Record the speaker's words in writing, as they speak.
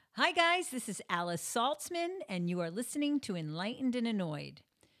Hi, guys. This is Alice Saltzman, and you are listening to Enlightened and Annoyed.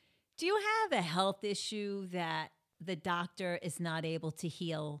 Do you have a health issue that the doctor is not able to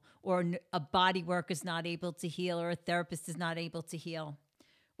heal, or a body worker is not able to heal, or a therapist is not able to heal?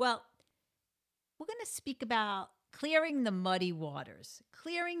 Well, we're going to speak about clearing the muddy waters.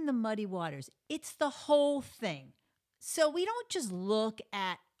 Clearing the muddy waters. It's the whole thing. So we don't just look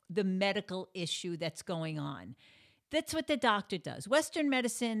at the medical issue that's going on. That's what the doctor does. Western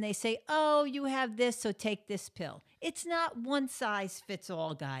medicine, they say, oh, you have this, so take this pill. It's not one size fits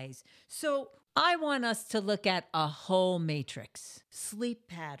all, guys. So I want us to look at a whole matrix. Sleep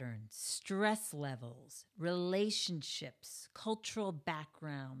patterns, stress levels, relationships, cultural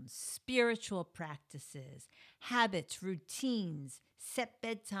backgrounds, spiritual practices, habits, routines, set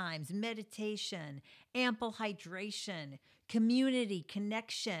bedtimes, meditation, ample hydration, community,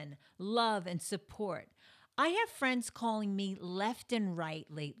 connection, love, and support. I have friends calling me left and right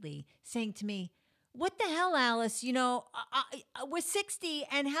lately saying to me, what the hell, Alice? You know, we're 60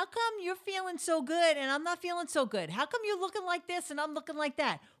 and how come you're feeling so good and I'm not feeling so good? How come you're looking like this and I'm looking like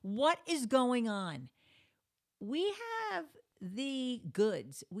that? What is going on? We have the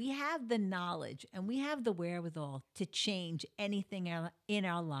goods, we have the knowledge, and we have the wherewithal to change anything in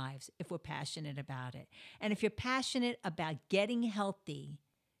our lives if we're passionate about it. And if you're passionate about getting healthy,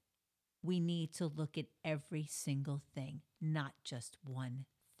 we need to look at every single thing, not just one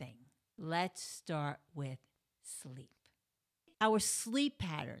thing. Let's start with sleep. Our sleep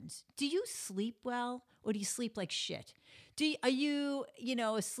patterns. Do you sleep well or do you sleep like shit? Are you,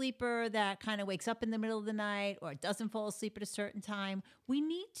 a sleeper that kind of wakes up in the middle of the night or doesn't fall asleep at a certain time? We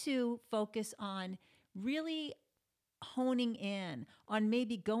need to focus on really honing in on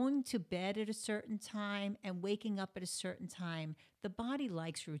maybe going to bed at a certain time and waking up at a certain time. The body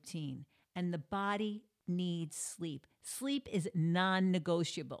likes routine and the body needs sleep. Sleep is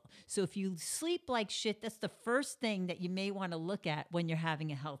non-negotiable. So if you sleep like shit, that's the first thing that you may want to look at when you're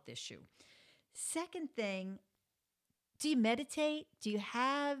having a health issue. Second thing, do you meditate? Do you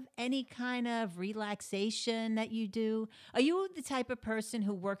have any kind of relaxation that you do? Are you the type of person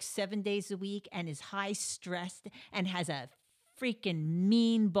who works 7 days a week and is high stressed and has a freaking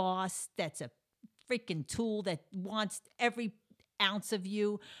mean boss that's a freaking tool that wants every ounce of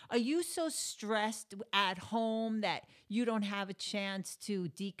you? Are you so stressed at home that you don't have a chance to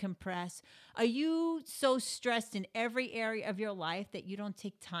decompress? Are you so stressed in every area of your life that you don't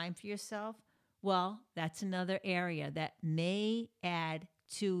take time for yourself? Well, that's another area that may add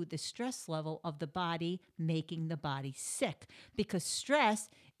to the stress level of the body, making the body sick, because stress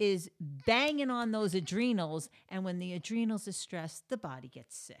is banging on those adrenals, and when the adrenals are stressed, the body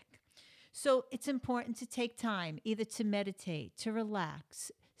gets sick. So it's important to take time either to meditate, to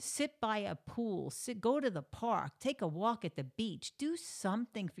relax, sit by a pool, go to the park, take a walk at the beach, do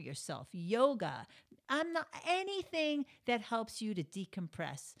something for yourself, yoga. Anything that helps you to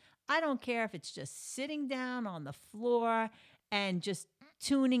decompress. I don't care if it's just sitting down on the floor and just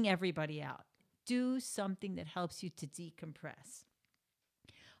tuning everybody out. Do something that helps you to decompress.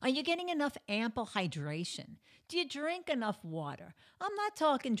 Are you getting enough ample hydration? Do you drink enough water? I'm not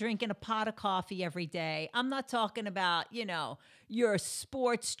talking drinking a pot of coffee every day. I'm not talking about, your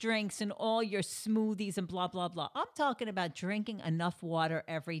sports drinks and all your smoothies and blah, blah, blah. I'm talking about drinking enough water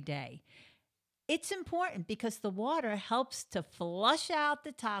every day. It's important because the water helps to flush out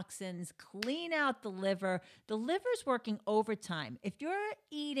the toxins, clean out the liver. The liver's working overtime. If you're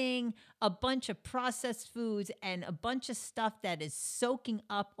eating a bunch of processed foods and a bunch of stuff that is soaking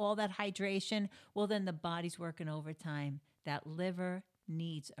up all that hydration, well, then the body's working overtime. That liver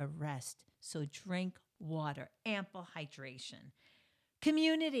needs a rest. So drink water, ample hydration.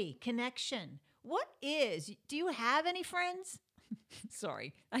 Community, connection. Do you have any friends?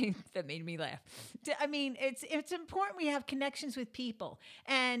 Sorry, that made me laugh. I mean, it's important we have connections with people.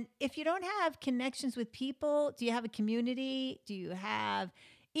 And if you don't have connections with people, do you have a community? Do you have,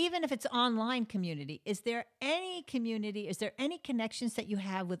 even if it's online community, is there any community? Is there any connections that you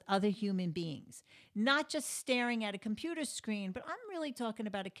have with other human beings? Not just staring at a computer screen, but I'm really talking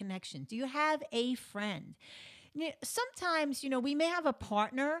about a connection. Do you have a friend? Sometimes, we may have a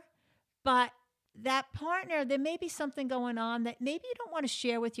partner, but that partner, there may be something going on that maybe you don't want to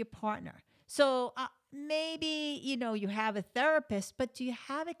share with your partner. So maybe, you have a therapist, but do you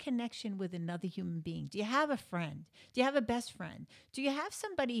have a connection with another human being? Do you have a friend? Do you have a best friend? Do you have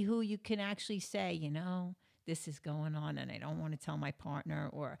somebody who you can actually say, this is going on and I don't want to tell my partner,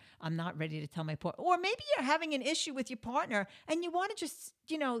 or I'm not ready to tell my partner. Or maybe you're having an issue with your partner and you want to just,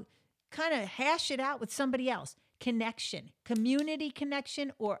 kind of hash it out with somebody else. Connection, community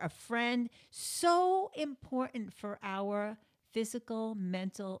connection, or a friend. So important for our physical,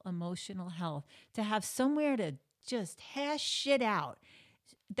 mental, emotional health, to have somewhere to just hash shit out,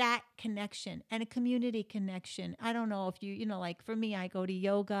 that connection and a community connection. I don't know if like for me, I go to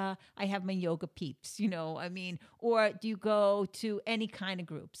yoga, I have my yoga peeps, or do you go to any kind of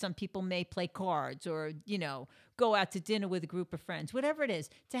group? Some people may play cards or, go out to dinner with a group of friends, whatever it is,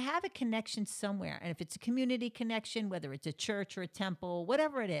 to have a connection somewhere. And if it's a community connection, whether it's a church or a temple,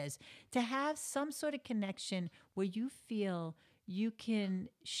 whatever it is, to have some sort of connection where you feel you can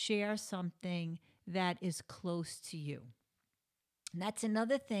share something that is close to you. And that's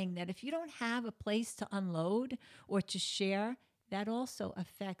another thing, that if you don't have a place to unload or to share, that also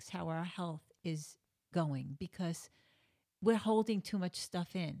affects how our health is going, because we're holding too much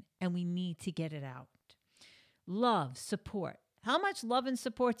stuff in and we need to get it out. Love, support. How much love and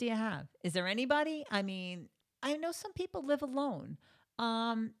support do you have? Is there anybody? I know some people live alone.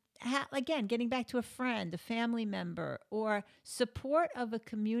 Again, getting back to a friend, a family member, or support of a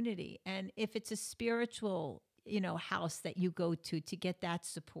community. And if it's a spiritual house that you go to get that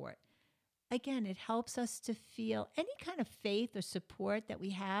support. Again, it helps us to feel any kind of faith or support that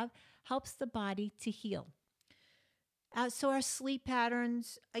we have helps the body to heal. So our sleep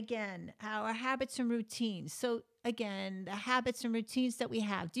patterns, again, our habits and routines. So again, the habits and routines that we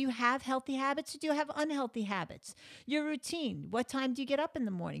have. Do you have healthy habits or do you have unhealthy habits? Your routine. What time do you get up in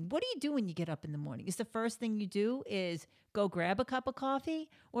the morning? What do you do when you get up in the morning? Is the first thing you do is go grab a cup of coffee?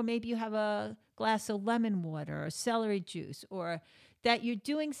 Or maybe you have a glass of lemon water or celery juice, or that you're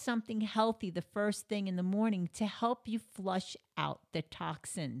doing something healthy the first thing in the morning to help you flush out the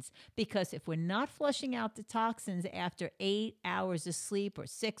toxins. Because if we're not flushing out the toxins after 8 hours of sleep, or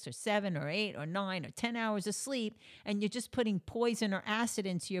 6 or 7 or 8 or 9 or 10 hours of sleep, and you're just putting poison or acid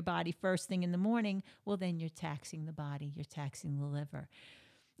into your body first thing in the morning, well, then you're taxing the body, you're taxing the liver.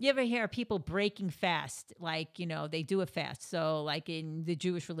 You ever hear people breaking fast? Like, they do a fast. So like in the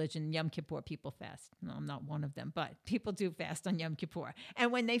Jewish religion, Yom Kippur, people fast. No, I'm not one of them, but people do fast on Yom Kippur.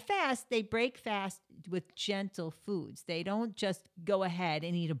 And when they fast, they break fast with gentle foods. They don't just go ahead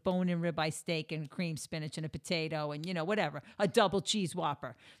and eat a bone and ribeye steak and cream spinach and a potato and, whatever, a double cheese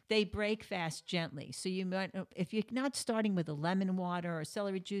Whopper. They break fast gently. So you might, if you're not starting with a lemon water or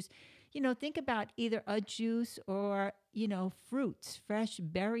celery juice, think about either a juice or, fruits, fresh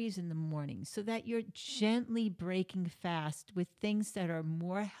berries in the morning, so that you're gently breaking fast with things that are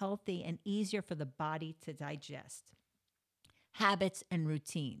more healthy and easier for the body to digest. Habits and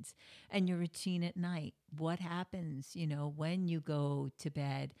routines, and your routine at night. What happens, when you go to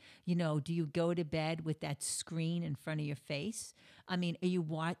bed? Do you go to bed with that screen in front of your face? Are you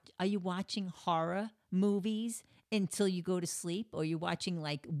watching horror movies until you go to sleep? Or you're watching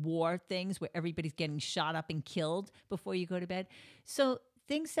like war things where everybody's getting shot up and killed before you go to bed? So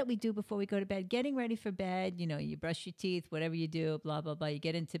things that we do before we go to bed, getting ready for bed, you brush your teeth, whatever you do, blah, blah, blah, you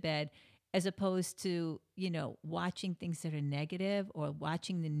get into bed, as opposed to, watching things that are negative or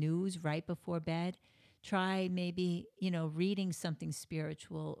watching the news right before bed. Try maybe, reading something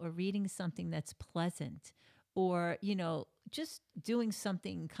spiritual or reading something that's pleasant, or, just doing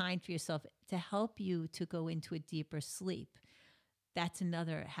something kind for yourself to help you to go into a deeper sleep. That's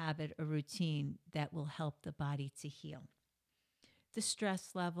another habit or routine that will help the body to heal. The stress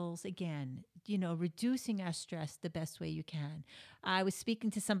levels, again, reducing our stress the best way you can. I was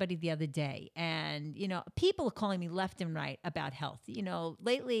speaking to somebody the other day, and, people are calling me left and right about health.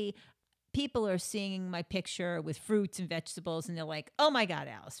 Lately, people are seeing my picture with fruits and vegetables, and they're like, oh my God,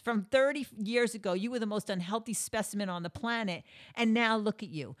 Alice, from 30 years ago, you were the most unhealthy specimen on the planet, and now look at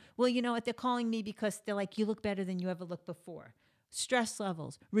you. Well, you know what? They're calling me because they're like, you look better than you ever looked before. Stress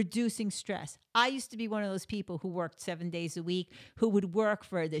levels, reducing stress. I used to be one of those people who worked 7 days a week, who would work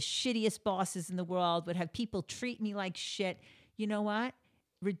for the shittiest bosses in the world, would have people treat me like shit. You know what?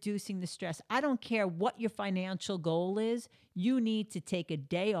 Reducing the stress. I don't care what your financial goal is. You need to take a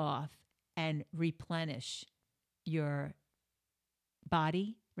day off and replenish your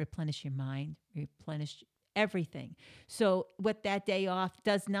body, replenish your mind, replenish everything. So what that day off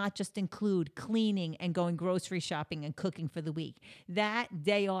does not just include cleaning and going grocery shopping and cooking for the week. That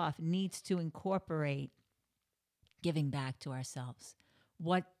day off needs to incorporate giving back to ourselves.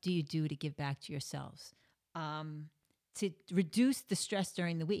 What do you do to give back to yourselves? To reduce the stress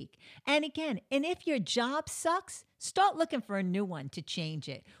during the week. And again, if your job sucks, start looking for a new one to change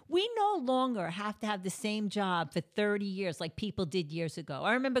it. We no longer have to have the same job for 30 years like people did years ago.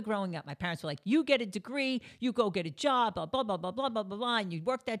 I remember growing up, my parents were like, you get a degree, you go get a job, blah, blah, blah, blah, blah, blah, blah, blah, and you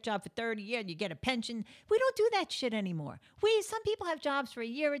work that job for 30 years, you get a pension. We don't do that shit anymore. Some people have jobs for a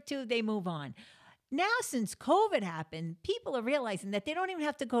year or two, they move on. Now, since COVID happened, people are realizing that they don't even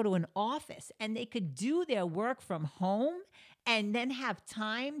have to go to an office, and they could do their work from home and then have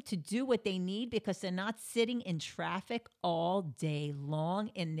time to do what they need because they're not sitting in traffic all day long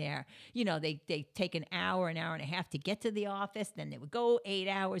in there. They take an hour and a half to get to the office. Then they would go 8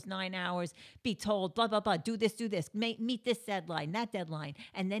 hours, 9 hours, be told, blah, blah, blah, do this, meet this deadline, that deadline,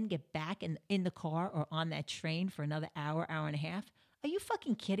 and then get back in the car or on that train for another hour, hour and a half. Are you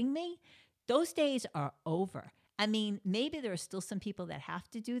fucking kidding me? Those days are over. I mean, maybe there are still some people that have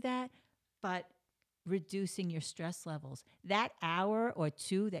to do that, but reducing your stress levels. That hour or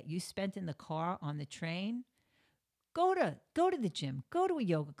two that you spent in the car on the train, go to the gym, go to a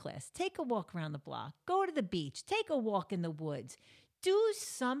yoga class, take a walk around the block, go to the beach, take a walk in the woods. Do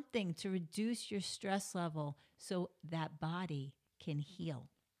something to reduce your stress level so that body can heal.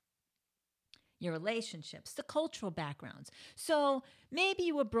 Your relationships, the cultural backgrounds. So maybe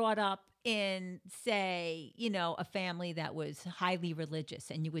you were brought up in, say, a family that was highly religious,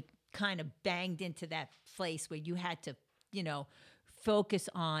 and you would kind of banged into that place where you had to, focus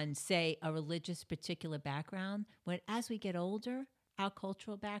on, say, a religious particular background. When as we get older, our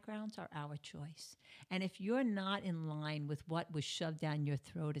cultural backgrounds are our choice. And if you're not in line with what was shoved down your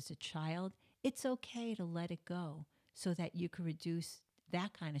throat as a child, it's okay to let it go so that you can reduce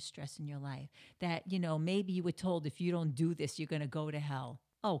that kind of stress in your life. That, maybe you were told if you don't do this, you're going to go to hell.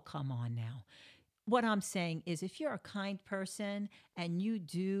 Oh, come on now. What I'm saying is if you're a kind person and you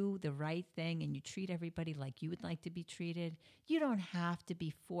do the right thing and you treat everybody like you would like to be treated, you don't have to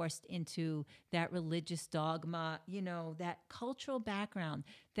be forced into that religious dogma, that cultural background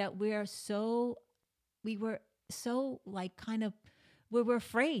that we were so like we were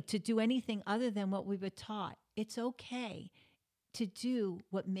afraid to do anything other than what we were taught. It's okay to do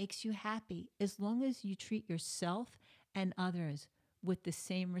what makes you happy as long as you treat yourself and others with the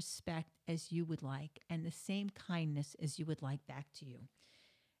same respect as you would like and the same kindness as you would like back to you.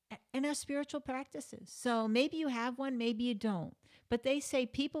 And our spiritual practices. So maybe you have one, maybe you don't. But they say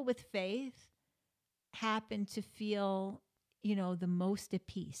people with faith happen to feel, the most at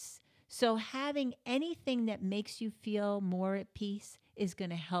peace. So having anything that makes you feel more at peace is going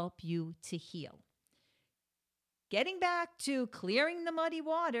to help you to heal. Getting back to clearing the muddy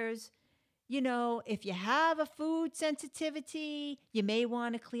waters, if you have a food sensitivity, you may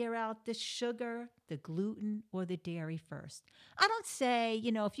want to clear out the sugar, the gluten, or the dairy first. I don't say,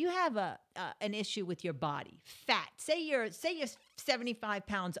 if you have an issue with your body, fat, say you're 75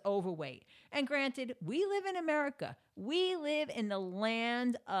 pounds overweight. And granted, we live in America. We live in the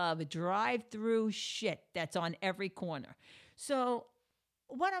land of drive-through shit that's on every corner. So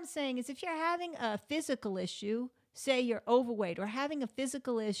what I'm saying is if you're having a physical issue, say you're overweight or having a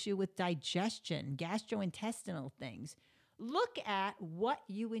physical issue with digestion, gastrointestinal things, look at what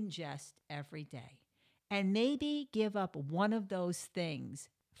you ingest every day and maybe give up one of those things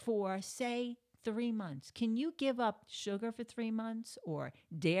for, say, 3 months. Can you give up sugar for 3 months or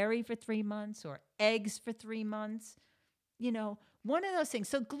dairy for 3 months or eggs for 3 months? One of those things.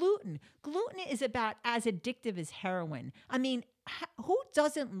 So gluten is about as addictive as heroin. I mean, who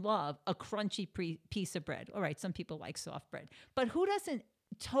doesn't love a crunchy piece of bread? All right, some people like soft bread, but who doesn't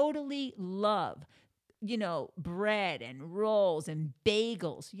totally love, bread and rolls and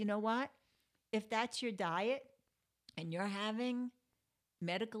bagels? You know what? If that's your diet and you're having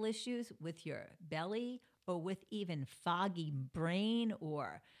medical issues with your belly or with even foggy brain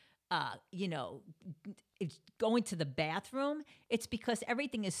or it's going to the bathroom, it's because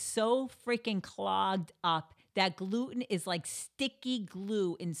everything is so freaking clogged up that gluten is like sticky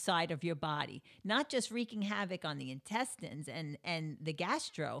glue inside of your body, not just wreaking havoc on the intestines and the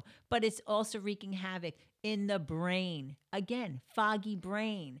gastro, but it's also wreaking havoc in the brain. Again, foggy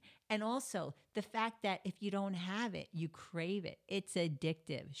brain. And also the fact that if you don't have it, you crave it. It's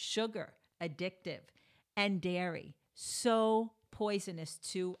addictive. Sugar, addictive. And dairy, so poisonous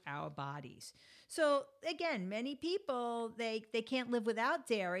to our bodies. So again, many people, they can't live without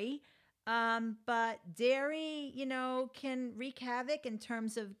dairy, but dairy, can wreak havoc in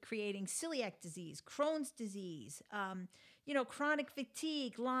terms of creating celiac disease, Crohn's disease, chronic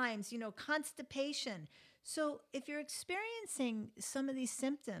fatigue, Lyme's, constipation. So if you're experiencing some of these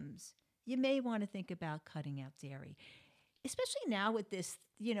symptoms, you may want to think about cutting out dairy, especially now with this,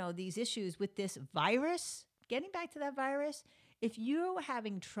 these issues with this virus. Getting back to that virus, if you're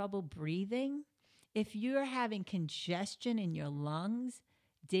having trouble breathing, if you're having congestion in your lungs,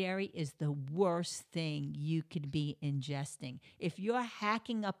 dairy is the worst thing you could be ingesting. If you're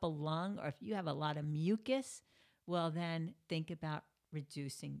hacking up a lung or if you have a lot of mucus, well, then think about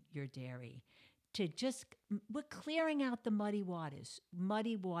reducing your dairy. We're clearing out the muddy waters.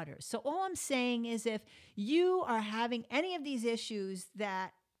 So all I'm saying is if you are having any of these issues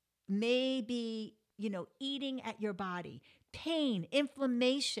that may be, eating at your body, pain,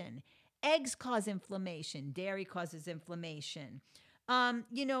 inflammation. Eggs cause inflammation. Dairy causes inflammation.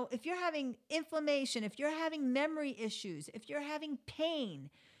 If you're having inflammation, if you're having memory issues, if you're having pain,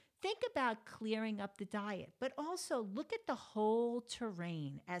 think about clearing up the diet, but also look at the whole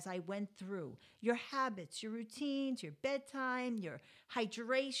terrain as I went through your habits, your routines, your bedtime, your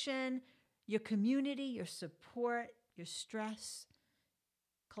hydration, your community, your support, your stress,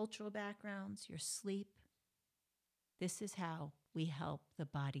 cultural backgrounds, your sleep. This is how we help the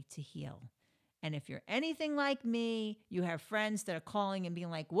body to heal. And if you're anything like me, you have friends that are calling and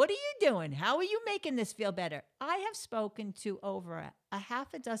being like, what are you doing? How are you making this feel better? I have spoken to over a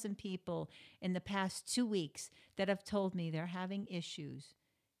half a dozen people in the past 2 weeks that have told me they're having issues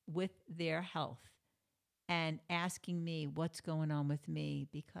with their health and asking me what's going on with me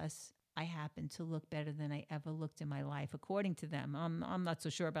because I happen to look better than I ever looked in my life, according to them. I'm not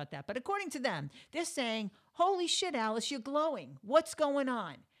so sure about that, but according to them, they're saying, holy shit, Alice, you're glowing. What's going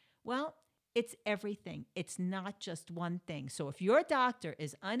on? Well, it's everything. It's not just one thing. So if your doctor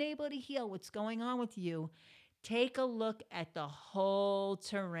is unable to heal what's going on with you, take a look at the whole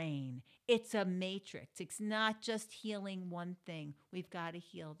terrain. It's a matrix. It's not just healing one thing. We've got to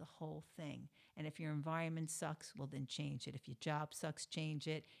heal the whole thing. And if your environment sucks, well, then change it. If your job sucks, change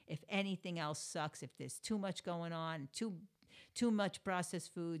it. If anything else sucks, if there's too much going on, too much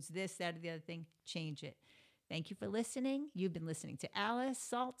processed foods, this, that, or the other thing, change it. Thank you for listening. You've been listening to Alice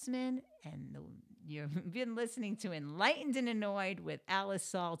Saltzman, and you've been listening to Enlightened and Annoyed with Alice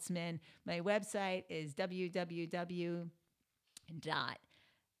Saltzman. My website is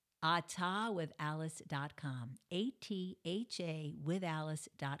www.atawithalice.com, ATHA with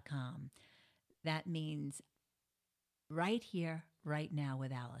Alice.com. That means right here, right now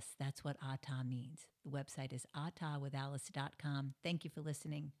with Alice. That's what Ata means. The website is atawithalice.com. Thank you for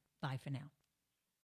listening. Bye for now.